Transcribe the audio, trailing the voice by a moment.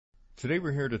Today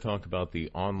we're here to talk about the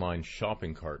online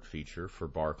shopping cart feature for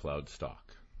barcode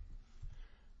stock.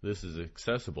 This is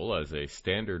accessible as a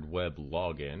standard web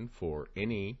login for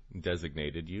any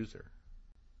designated user.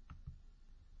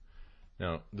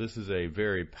 Now, this is a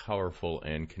very powerful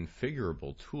and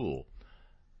configurable tool.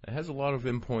 It has a lot of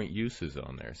endpoint uses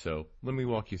on there, so let me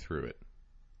walk you through it.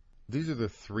 These are the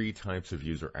three types of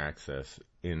user access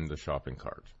in the shopping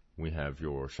cart. We have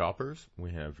your shoppers,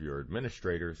 we have your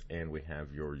administrators, and we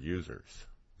have your users.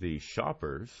 The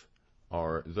shoppers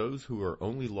are those who are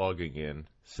only logging in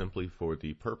simply for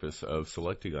the purpose of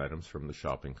selecting items from the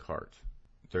shopping cart.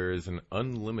 There is an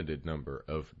unlimited number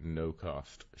of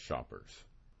no-cost shoppers.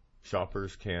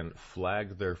 Shoppers can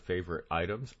flag their favorite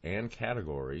items and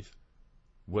categories,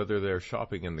 whether they're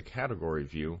shopping in the category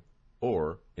view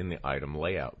or in the item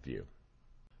layout view.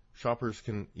 Shoppers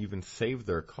can even save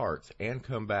their carts and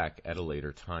come back at a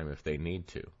later time if they need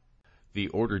to. The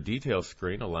order details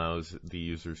screen allows the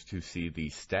users to see the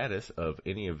status of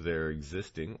any of their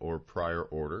existing or prior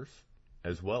orders,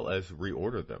 as well as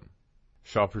reorder them.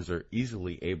 Shoppers are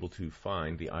easily able to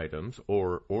find the items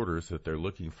or orders that they're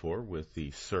looking for with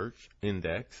the search,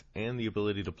 index, and the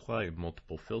ability to apply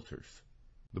multiple filters.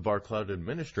 The barcode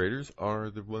administrators are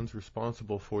the ones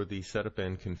responsible for the setup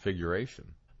and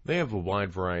configuration. They have a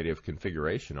wide variety of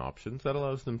configuration options that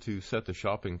allows them to set the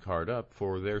shopping cart up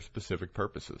for their specific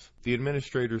purposes. The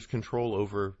administrators control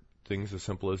over things as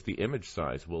simple as the image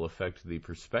size will affect the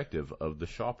perspective of the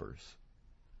shoppers.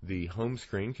 The home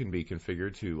screen can be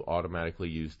configured to automatically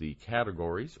use the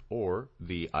categories or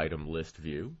the item list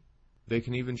view. They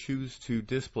can even choose to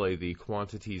display the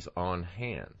quantities on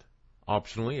hand.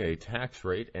 Optionally, a tax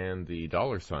rate and the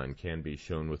 $ can be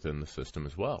shown within the system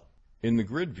as well. In the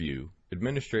grid view,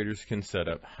 administrators can set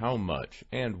up how much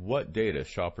and what data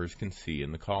shoppers can see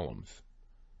in the columns.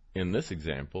 In this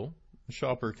example, the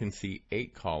shopper can see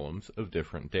 8 columns of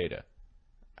different data.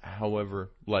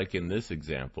 However, like in this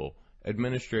example,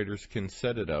 administrators can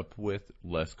set it up with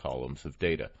less columns of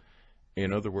data.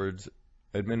 In other words,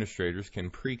 administrators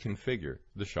can pre-configure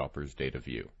the shopper's data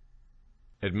view.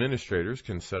 Administrators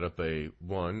can set up a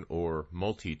one or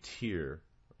multi-tier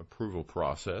approval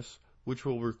process, which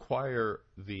will require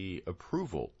the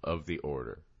approval of the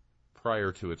order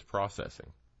prior to its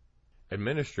processing.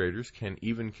 Administrators can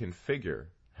even configure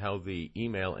how the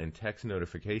email and text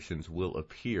notifications will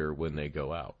appear when they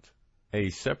go out. A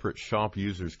separate shop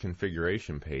users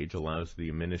configuration page allows the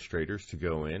administrators to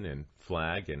go in and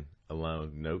flag and allow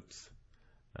notes,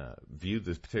 view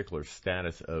the particular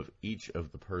status of each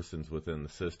of the persons within the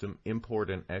system, import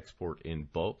and export in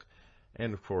bulk,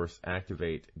 and of course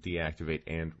activate, deactivate,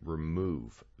 and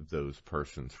remove those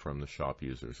persons from the shop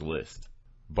users list.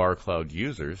 Barcode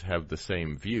users have the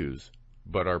same views,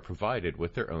 but are provided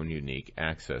with their own unique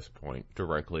access point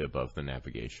directly above the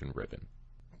navigation ribbon.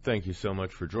 Thank you so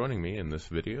much for joining me in this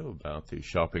video about the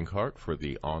shopping cart for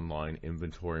the online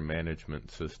inventory management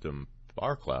system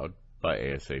barcode by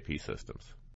ASAP Systems.